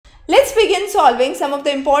Let's begin solving some of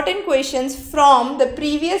the important questions from the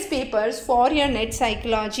previous papers for your NET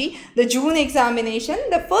Psychology, the June examination.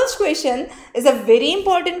 The first question is a very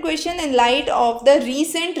important question in light of the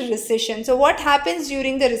recent recession. So what happens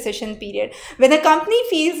during the recession period? When a company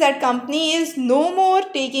feels that company is no more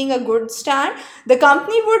taking a good stand, the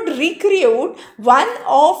company would recruit one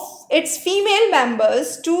of its female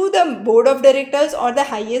members to the board of directors or the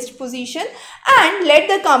highest position and let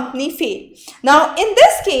the company fail. Now, in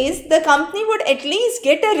this case, the company would at least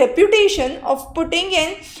get a reputation of putting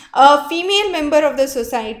in a female member of the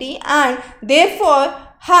society and therefore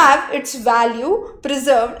have its value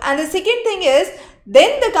preserved. And the second thing is,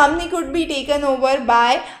 then the company could be taken over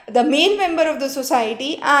by the male member of the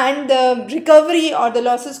society and the recovery or the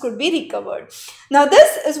losses could be recovered. Now,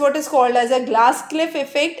 this is what is called as a glass cliff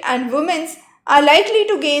effect, and women are likely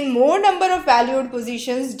to gain more number of valued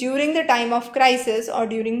positions during the time of crisis or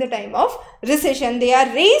during the time of recession. They are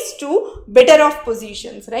raised to better off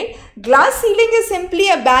positions, right? Glass ceiling is simply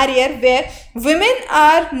a barrier where women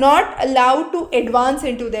are not allowed to advance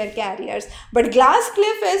into their careers. But glass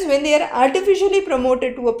cliff is when they are artificially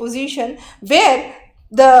promoted to a position where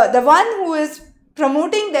the one who is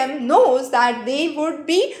promoting them knows that they would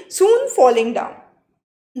be soon falling down.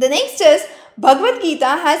 The next is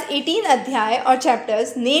Bhagvadgita has 18 Adhyaya or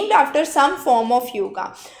chapters named after some form of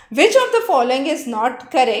yoga. Which of the following is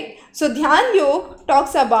not correct? So Dhyana Yoga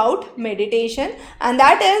talks about meditation and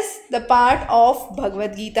that is the part of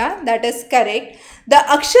Bhagvadgita, that is correct. The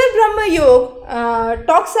Aksara-Brahma Yoga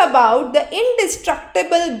talks about the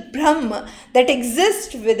indestructible Brahma that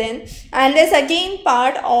exists within and is again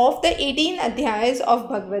part of the 18 Adhyayas of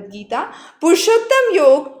Bhagvad-Gita. Purusottama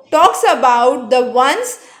Yoga talks about the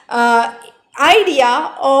one's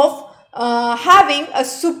idea of having a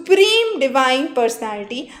supreme divine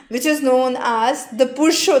personality which is known as the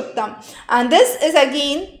Purushottam, and this is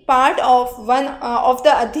again part of one of the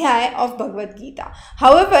Adhyaya of Bhagavad Gita.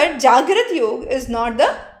 However, Jagrata Yoga is not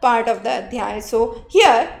the part of the Adhyaya, so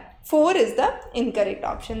here 4 is the incorrect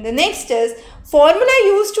option. The next is formula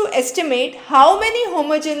used to estimate how many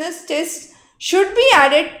homogeneous tests should be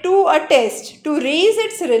added to a test to raise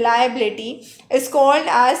its reliability is called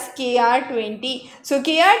as KR20. So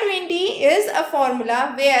KR20 is a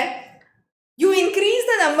formula where you increase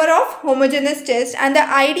the number of homogeneous tests, and the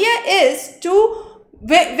idea is to,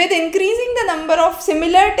 with increasing the number of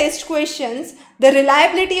similar test questions, the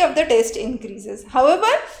reliability of the test increases. However,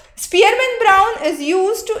 Spearman-Brown is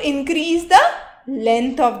used to increase the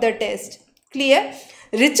length of the test. Clear?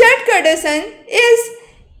 Richard-Cuddison is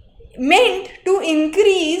meant to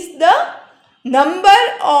increase the number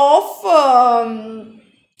of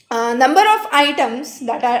items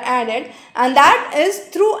that are added, and that is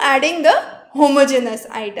through adding the homogeneous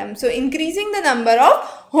item. So increasing the number of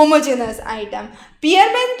homogeneous item.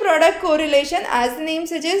 Spearman product correlation, as the name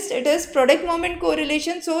suggests, it is product moment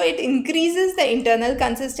correlation, so it increases the internal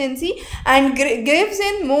consistency and gives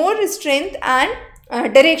in more strength and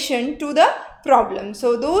direction to the problem.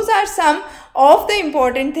 So those are some of the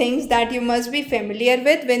important things that you must be familiar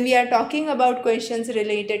with when we are talking about questions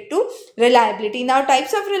related to reliability. Now,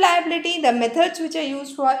 types of reliability, the methods which are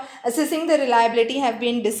used for assessing the reliability have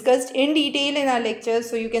been discussed in detail in our lectures,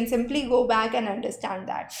 so you can simply go back and understand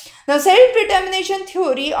that. Now, self-determination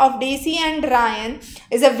theory of Dacey and Ryan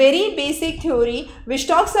is a very basic theory which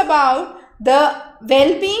talks about the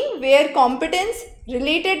well-being where competence,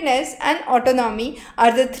 relatedness and autonomy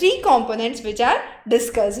are the 3 components which are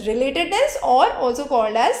discussed. Relatedness, or also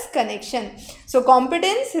called as connection. So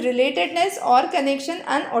competence, relatedness or connection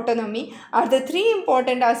and autonomy are the 3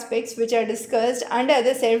 important aspects which are discussed under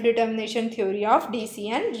the self-determination theory of Dacey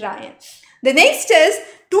and Ryan. The next is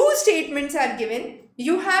 2 statements are given.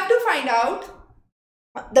 You have to find out.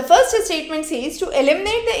 The first statement says to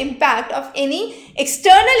eliminate the impact of any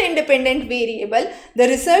external independent variable, the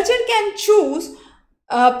researcher can choose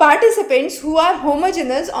participants who are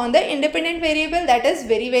homogeneous on the independent variable. That is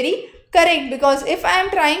very correct, because if I am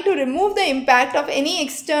trying to remove the impact of any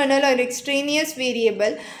external or extraneous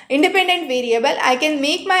variable, independent variable, I can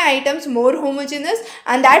make my items more homogeneous,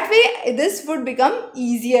 and that way this would become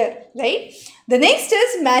easier, right? The next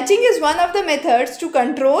is matching is one of the methods to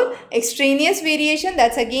control extraneous variation.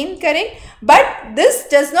 That's again correct. But this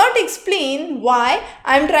does not explain why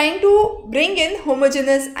I am trying to bring in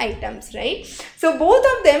homogeneous items, right? So both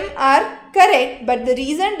of them are correct, but the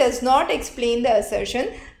reason does not explain the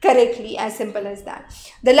assertion correctly, as simple as that.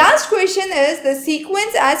 The last question is the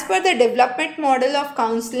sequence as per the development model of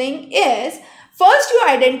counseling is, first you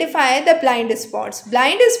identify the blind spots.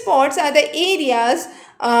 Blind spots are the areas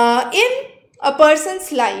in a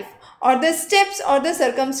person's life or the steps or the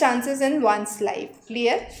circumstances in one's life.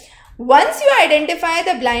 Clear? Once you identify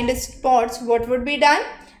the blind spots, what would be done?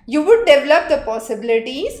 You would develop the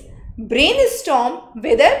possibilities, brainstorm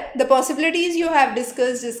whether the possibilities you have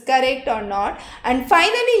discussed is correct or not, and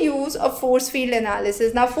finally use a force field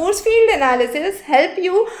analysis. Now, force field analysis help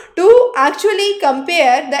you to actually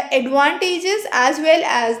compare the advantages as well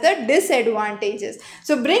as the disadvantages.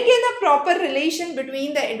 So bring in a proper relation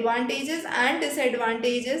between the advantages and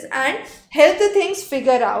disadvantages and help the things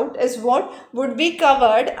figure out is what would be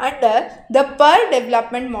covered under the per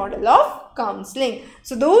development model of counseling.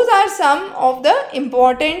 So those are some of the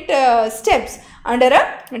important steps under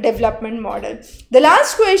a development model. The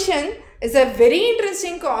last question is a very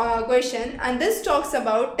interesting question, and this talks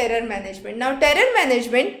about terror management. Now, terror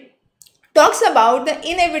management talks about the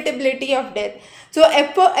inevitability of death. So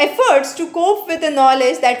efforts to cope with the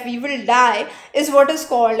knowledge that we will die is what is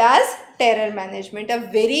called as terror management, a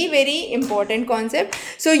very important concept.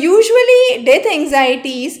 So usually death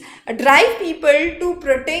anxieties drive people to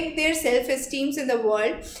protect their self-esteem in the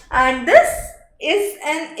world, and this is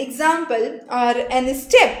an example or a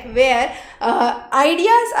step where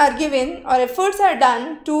ideas are given or efforts are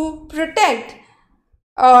done to protect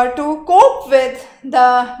or to cope with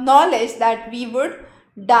the knowledge that we would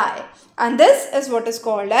die, and this is what is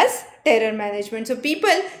called as terror management. So people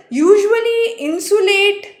usually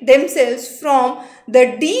insulate themselves from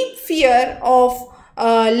the deep fear of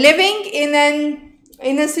living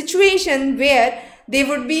in a situation where they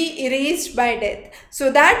would be erased by death.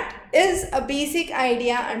 So that is a basic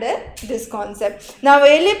idea under this concept. Now,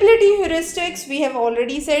 availability heuristics, we have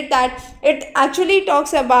already said that it actually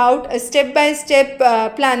talks about a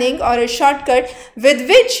step-by-step planning or a shortcut with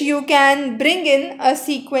which you can bring in a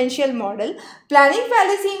sequential model. Planning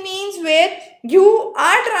fallacy means where you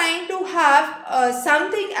are trying to have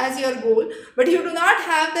something as your goal, but you do not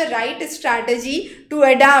have the right strategy to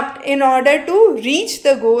adapt in order to reach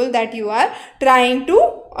the goal that you are trying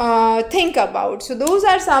to think about. So those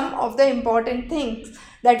are some of the important things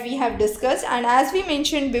that we have discussed, and as we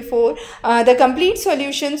mentioned before, the complete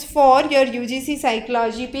solutions for your UGC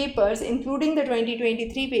psychology papers including the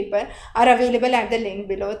 2023 paper are available at the link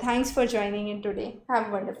below. Thanks for joining in today. Have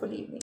a wonderful evening.